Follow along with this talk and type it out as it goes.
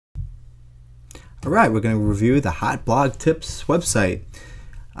All right, we're going to review the Hot Blog Tips website.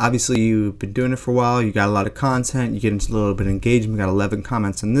 Obviously, you've been doing it for a while. You got a lot of content. You get into a little bit of engagement. You got 11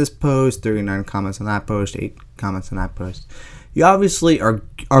 comments on this post, 39 comments on that post, 8 comments on that post. You obviously are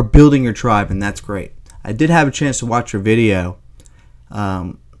building your tribe, and that's great. I did have a chance to watch your video.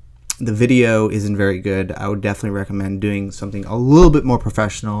 The video isn't very good. I would definitely recommend doing something a little bit more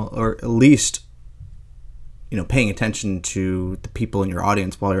professional, or at least paying attention to the people in your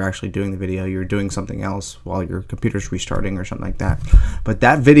audience while you're actually doing the video. You're doing something else while your computer's restarting or something like that. But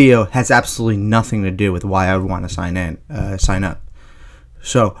that video has absolutely nothing to do with why I would want to sign up.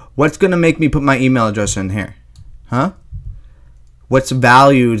 So what's going to make me put my email address in here? Huh? What's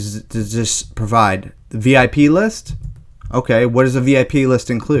value does this provide? The VIP list? Okay, what does a VIP list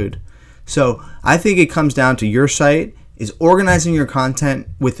include? So I think it comes down to your site is organizing your content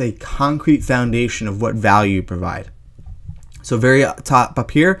with a concrete foundation of what value you provide. So very top up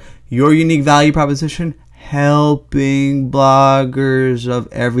here, your unique value proposition, helping bloggers of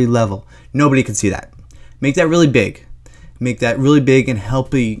every level. Nobody can see that. Make that really big. Make that really big and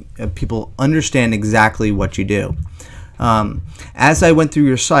helping people understand exactly what you do. As I went through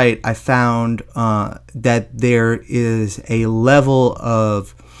your site, I found that there is a level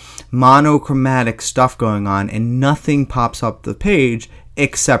of monochromatic stuff going on, and nothing pops up the page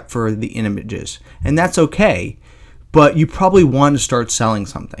except for the images, and that's okay, but you probably want to start selling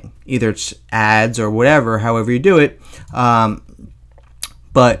something, either it's ads or whatever, however you do it.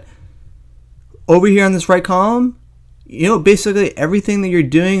 But over here on this right column, basically everything that you're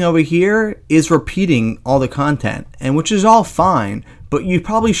doing over here is repeating all the content, and which is all fine, but you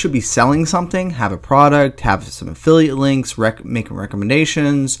probably should be selling something, have a product, have some affiliate links, making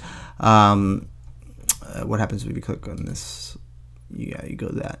recommendations. What happens if you click on this? Yeah, you go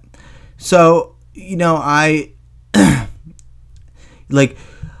to that. So, I like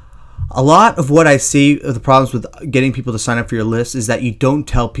a lot of what I see of the problems with getting people to sign up for your list is that you don't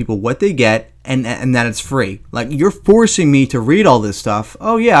tell people what they get and that it's free. Like, you're forcing me to read all this stuff.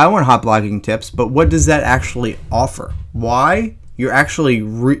 Oh yeah, I want hot blogging tips, but what does that actually offer? Why? You're actually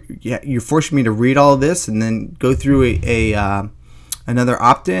you're forcing me to read all of this and then go through another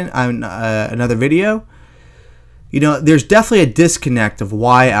opt-in, another video. There's definitely a disconnect of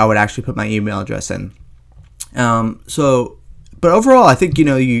why I would actually put my email address in. But overall, I think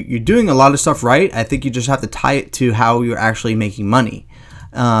you're doing a lot of stuff right. I think you just have to tie it to how you're actually making money.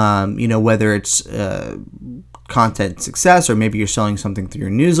 Whether it's content success, or maybe you're selling something through your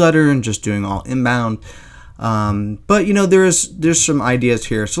newsletter and just doing all inbound. But there's some ideas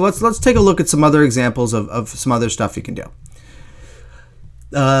here. So let's take a look at some other examples of some other stuff you can do.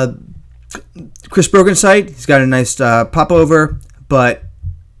 Chris Brogan's site, he's got a nice popover, but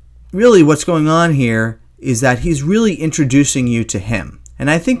really what's going on here is that he's really introducing you to him.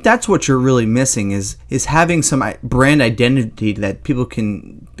 And I think that's what you're really missing is having some brand identity that people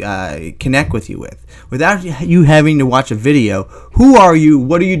can connect with you with. Without you having to watch a video, who are you,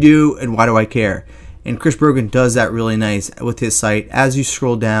 what do you do, and why do I care? And Chris Brogan does that really nice with his site. As you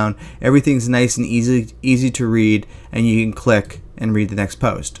scroll down, everything's nice and easy to read, and you can click and read the next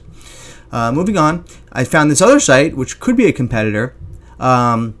post. Moving on, I found this other site, which could be a competitor.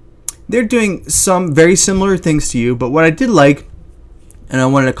 They're doing some very similar things to you, but what I did like, and I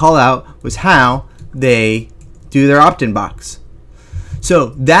wanted to call out, was how they do their opt-in box. So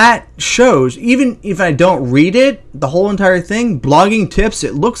that shows, even if I don't read it, the whole entire thing, blogging tips,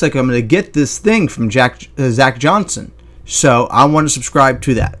 it looks like I'm going to get this thing from Zach Johnson. So I want to subscribe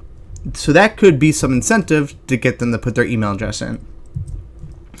to that. So that could be some incentive to get them to put their email address in.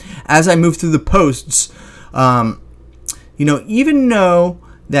 As I move through the posts, even though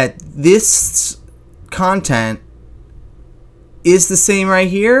that this content is the same right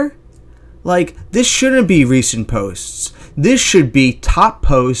here, like, this shouldn't be recent posts. This should be top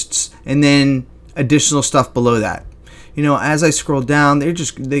posts and then additional stuff below that. As I scroll down,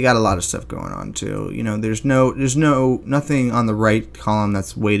 they got a lot of stuff going on too. There's nothing on the right column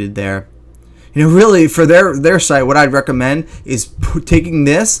that's weighted there. Really, for their site, what I'd recommend is taking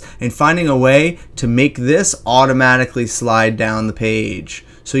this and finding a way to make this automatically slide down the page,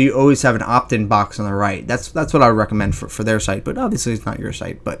 so you always have an opt-in box on the right. That's what I would recommend for their site, but obviously it's not your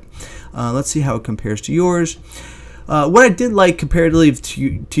site. But let's see how it compares to yours. What I did like comparatively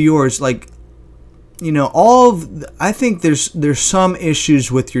to yours, like, I think there's some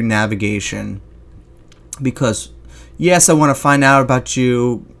issues with your navigation, because yes, I want to find out about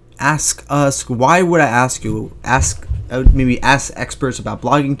you. Ask us. Why would I ask you? Maybe ask experts about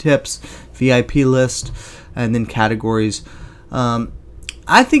blogging tips, VIP list, and then categories.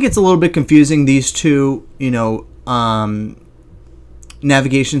 I think it's a little bit confusing, these two,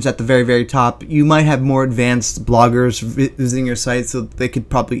 navigation's at the very, very top. You might have more advanced bloggers visiting your site, so they could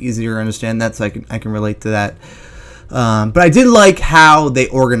probably easier understand that. So I can relate to that. But I did like how they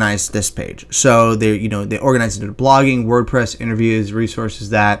organized this page. So they organized it into blogging, WordPress, interviews,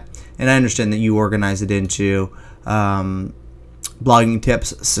 resources, and I understand that you organize it into blogging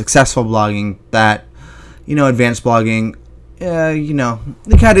tips, successful blogging, advanced blogging.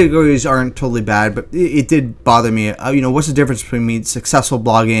 The categories aren't totally bad, but it did bother me. What's the difference between successful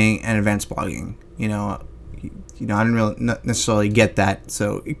blogging and advanced blogging? I didn't really necessarily get that.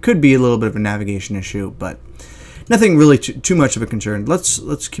 So it could be a little bit of a navigation issue, but nothing really too much of a concern.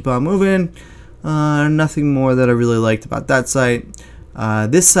 Let's keep on moving. Nothing more that I really liked about that site.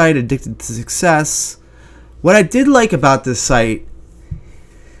 This site, Addicted to Success. What I did like about this site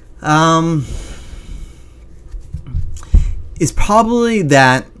is probably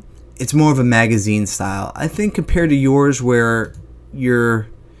that it's more of a magazine style. I think compared to yours where you're,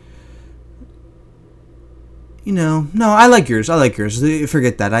 no, I like yours.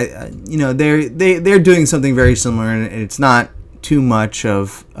 Forget that. They're doing something very similar, and it's not too much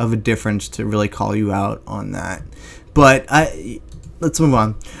of a difference to really call you out on that. But let's move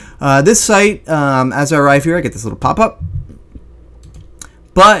on. This site, as I arrive here, I get this little pop-up.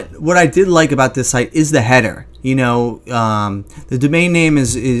 But what I did like about this site is the header. The domain name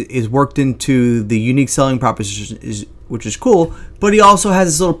is worked into the unique selling proposition, which is cool. But he also has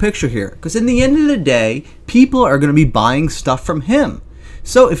this little picture here, because in the end of the day, people are going to be buying stuff from him.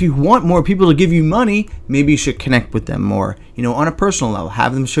 So if you want more people to give you money, maybe you should connect with them more, on a personal level.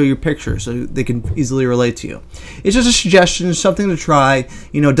 Have them show your picture so they can easily relate to you. It's just a suggestion, something to try.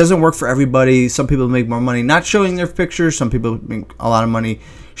 It doesn't work for everybody. Some people make more money not showing their picture. Some people make a lot of money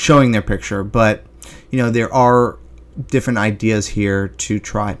showing their picture. But, there are different ideas here to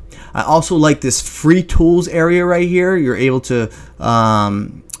try. I also like this free tools area right here. You're able to...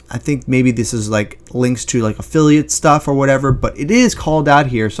 I think maybe this is like links to like affiliate stuff or whatever, but it is called out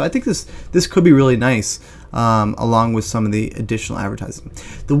here. So I think this could be really nice, along with some of the additional advertising.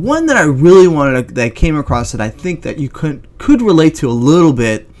 The one that I really that I came across that I think that you could relate to a little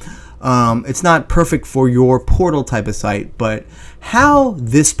bit. It's not perfect for your portal type of site, but how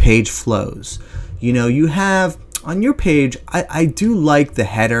this page flows. You have on your page, I do like the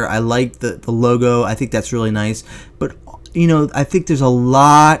header. I like the logo. I think that's really nice. But I think there's a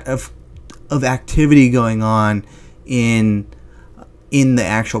lot of activity going on in the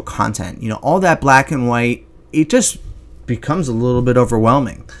actual content. All that black and white, it just becomes a little bit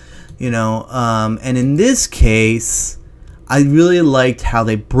overwhelming. And in this case, I really liked how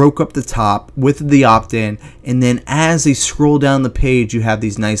they broke up the top with the opt-in, and then as they scroll down the page, you have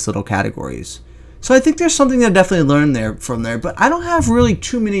these nice little categories. So I think there's something to definitely learn from there. But I don't have really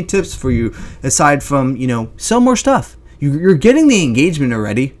too many tips for you aside from, sell more stuff. You're getting the engagement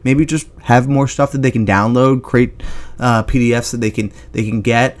already. Maybe just have more stuff that they can download, create PDFs that they can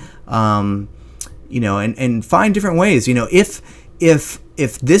get, and find different ways. If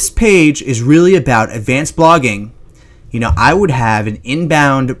this page is really about advanced blogging, I would have an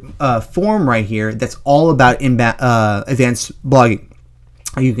inbound form right here that's all about advanced blogging.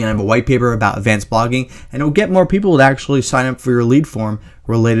 You can have a white paper about advanced blogging, and it'll get more people to actually sign up for your lead form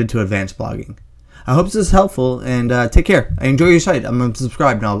related to advanced blogging. I hope this is helpful, and take care. I enjoy your site. I'm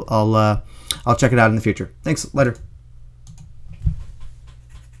subscribed, and I'll check it out in the future. Thanks. Later.